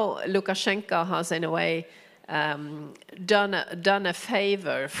now Lukashenko has, in a way, done a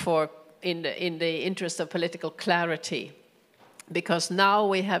favor in the interest of political clarity, because now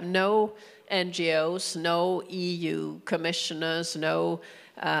we have no NGOs, no EU commissioners, no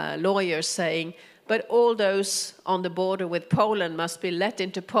lawyers saying, but all those on the border with Poland must be let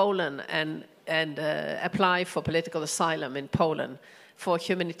into Poland and apply for political asylum in Poland. For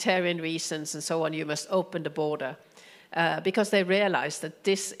humanitarian reasons and so on, you must open the border. Because they realize that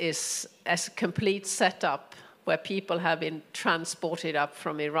this is a complete setup where people have been transported up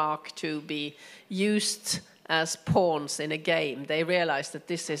from Iraq to be used as pawns in a game. They realize that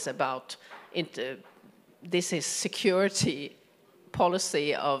this is about this is security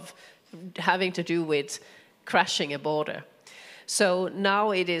policy of having to do with crashing a border. So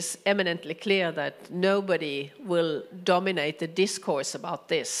now it is eminently clear that nobody will dominate the discourse about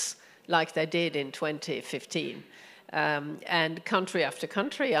this like they did in 2015. And country after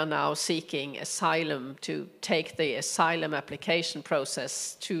country are now seeking asylum to take the asylum application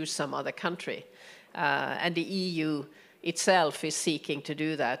process to some other country. And the EU itself is seeking to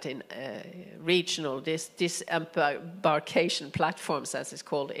do that in regional disembarkation platforms, as it's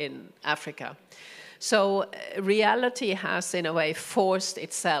called, in Africa. So reality has, in a way, forced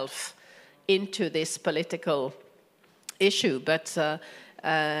itself into this political issue, but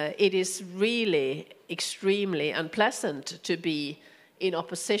it is really extremely unpleasant to be in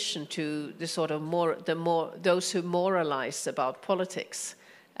opposition to the sort of those who moralize about politics.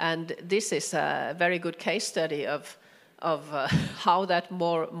 And this is a very good case study of how that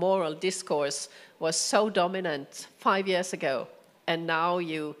moral discourse was so dominant 5 years ago, and now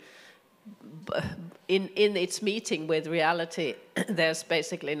in its meeting with reality, there's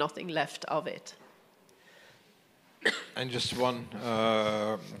basically nothing left of it. And just one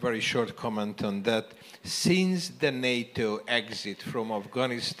very short comment on that. Since the NATO exit from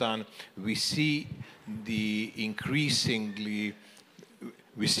Afghanistan, we see the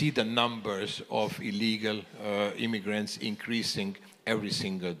numbers of illegal immigrants increasing every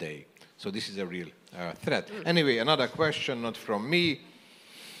single day. So this is a real threat. Anyway, another question, not from me.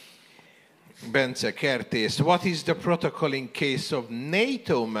 Bence Kertész, what is the protocol in case of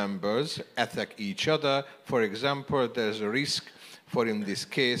NATO members attack each other? For example, there's a risk for, in this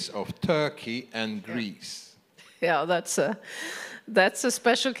case, of Turkey and Greece. Yeah, that's a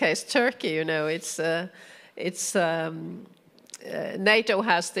special case. Turkey, you know, NATO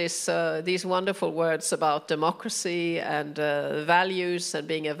has these wonderful words about democracy and values and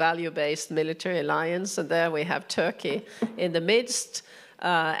being a value-based military alliance, and there we have Turkey in the midst,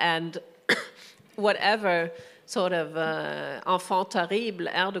 and whatever sort of enfant terrible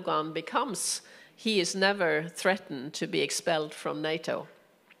Erdogan becomes, he is never threatened to be expelled from NATO,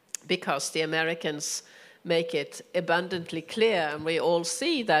 because the Americans make it abundantly clear, and we all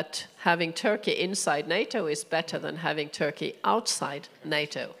see that having Turkey inside NATO is better than having Turkey outside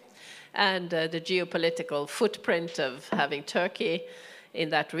NATO. And the geopolitical footprint of having Turkey in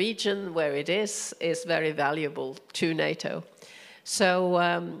that region where it is very valuable to NATO. So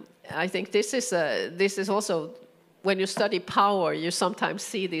I think this is also, when you study power, you sometimes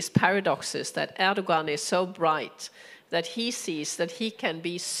see these paradoxes, that Erdogan is so bright that he sees that he can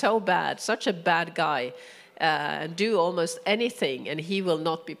be so bad, such a bad guy, do almost anything, and he will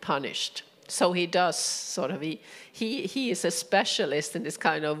not be punished. So he does sort of, he is a specialist in this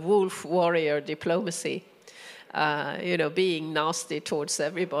kind of wolf warrior diplomacy, being nasty towards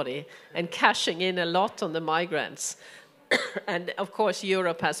everybody and cashing in a lot on the migrants. And of course,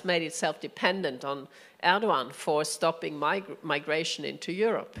 Europe has made itself dependent on Erdogan for stopping migration into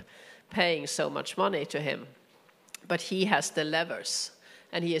Europe, paying so much money to him. But he has the levers,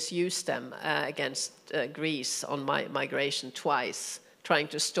 and he has used them against Greece on migration twice, trying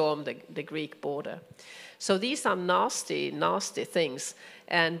to storm the Greek border. So these are nasty, nasty things.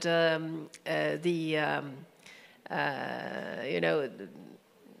 And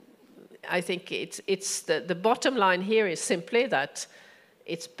I think it's the bottom line here is simply that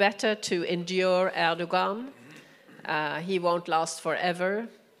it's better to endure Erdogan. He won't last forever.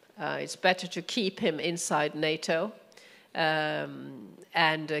 It's better to keep him inside NATO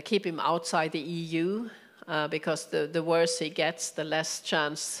and keep him outside the EU, because the worse he gets, the less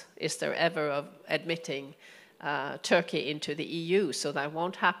chance is there ever of admitting Turkey into the EU. So that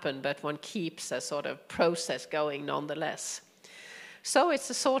won't happen, but one keeps a sort of process going nonetheless. So it's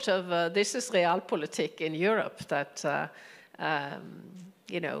a sort of, this is realpolitik in Europe, that,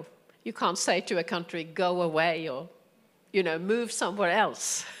 you can't say to a country, go away, or, move somewhere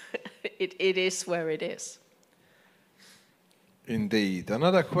else. It is where it is. Indeed.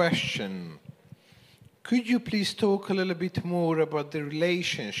 Another question. Could you please talk a little bit more about the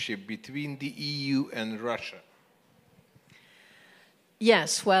relationship between the EU and Russia?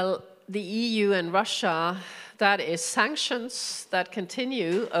 Yes, well, the EU and Russia, that is sanctions that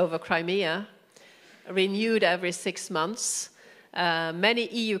continue over Crimea, renewed every 6 months. Many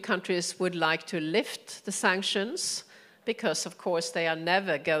EU countries would like to lift the sanctions because, of course, they are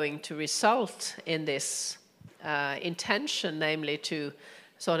never going to result in this intention, namely to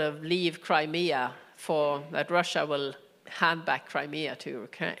sort of leave Crimea, for that Russia will hand back Crimea to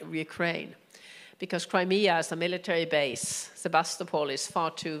Ukraine. because Crimea as a military base, Sebastopol, is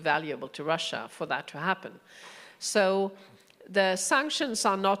far too valuable to Russia for that to happen. So the sanctions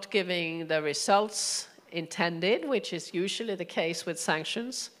are not giving the results intended, which is usually the case with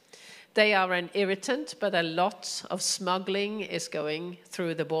sanctions. They are an irritant, but a lot of smuggling is going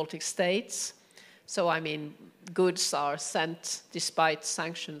through the Baltic states. So, I mean, goods are sent despite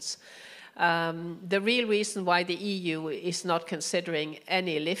sanctions. The real reason why the EU is not considering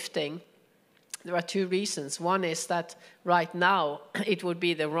any lifting, there are two reasons. One is that right now it would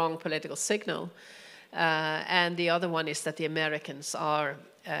be the wrong political signal. And the other one is that the Americans are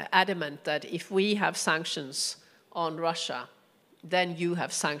adamant that if we have sanctions on Russia, then you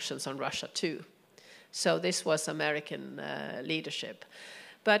have sanctions on Russia too. So this was American leadership.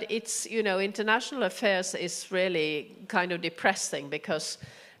 But it's, you know, international affairs is really kind of depressing because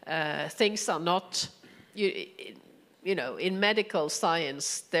things are not, you know, in medical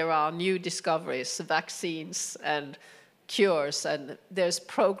science, there are new discoveries, vaccines and cures, and there's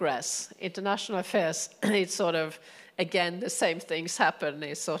progress. International affairs, it's sort of, again, the same things happen.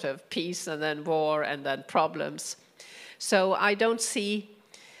 It's sort of peace and then war and then problems. So I don't see,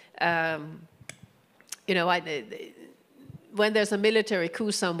 you know, when there's a military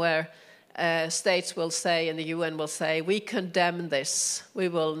coup somewhere, states will say, and the UN will say, we condemn this. We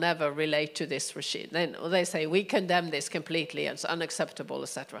will never relate to this regime. Then they say, we condemn this completely. It's unacceptable,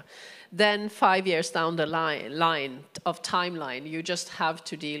 etc. Then 5 years down the timeline, you just have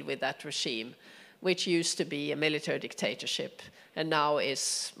to deal with that regime, which used to be a military dictatorship and now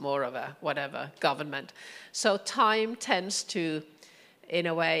is more of a whatever government. So time tends to, in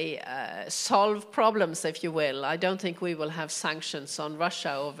a way, solve problems, if you will. I don't think we will have sanctions on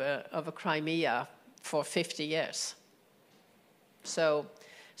Russia over Crimea for 50 years. So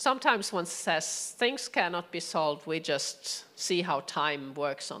sometimes one says things cannot be solved. We just see how time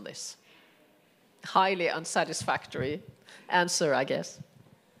works on this. Highly unsatisfactory answer, I guess.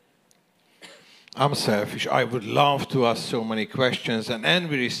 I'm selfish. I would love to ask so many questions, and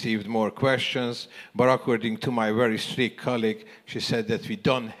we received more questions, but according to my very strict colleague, she said that we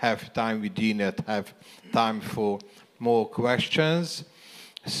don't have time, we do not have time for more questions.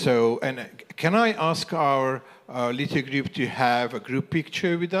 So, and can I ask our little group to have a group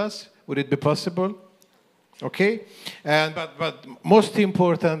picture with us? Would it be possible? Okay? And, but most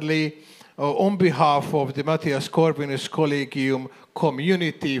importantly, on behalf of the Matthias Corvinus Collegium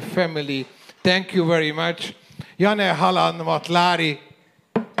community, family, thank you very much. Janne Haaland Matlaryval.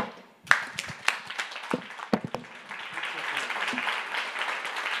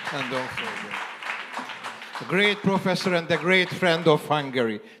 And don't forget. A great professor and a great friend of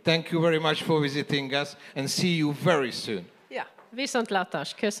Hungary. Thank you very much for visiting us and see you very soon. Yeah,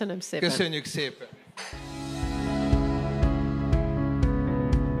 viszontlátás. Köszönöm szépen. Köszönjük szépen.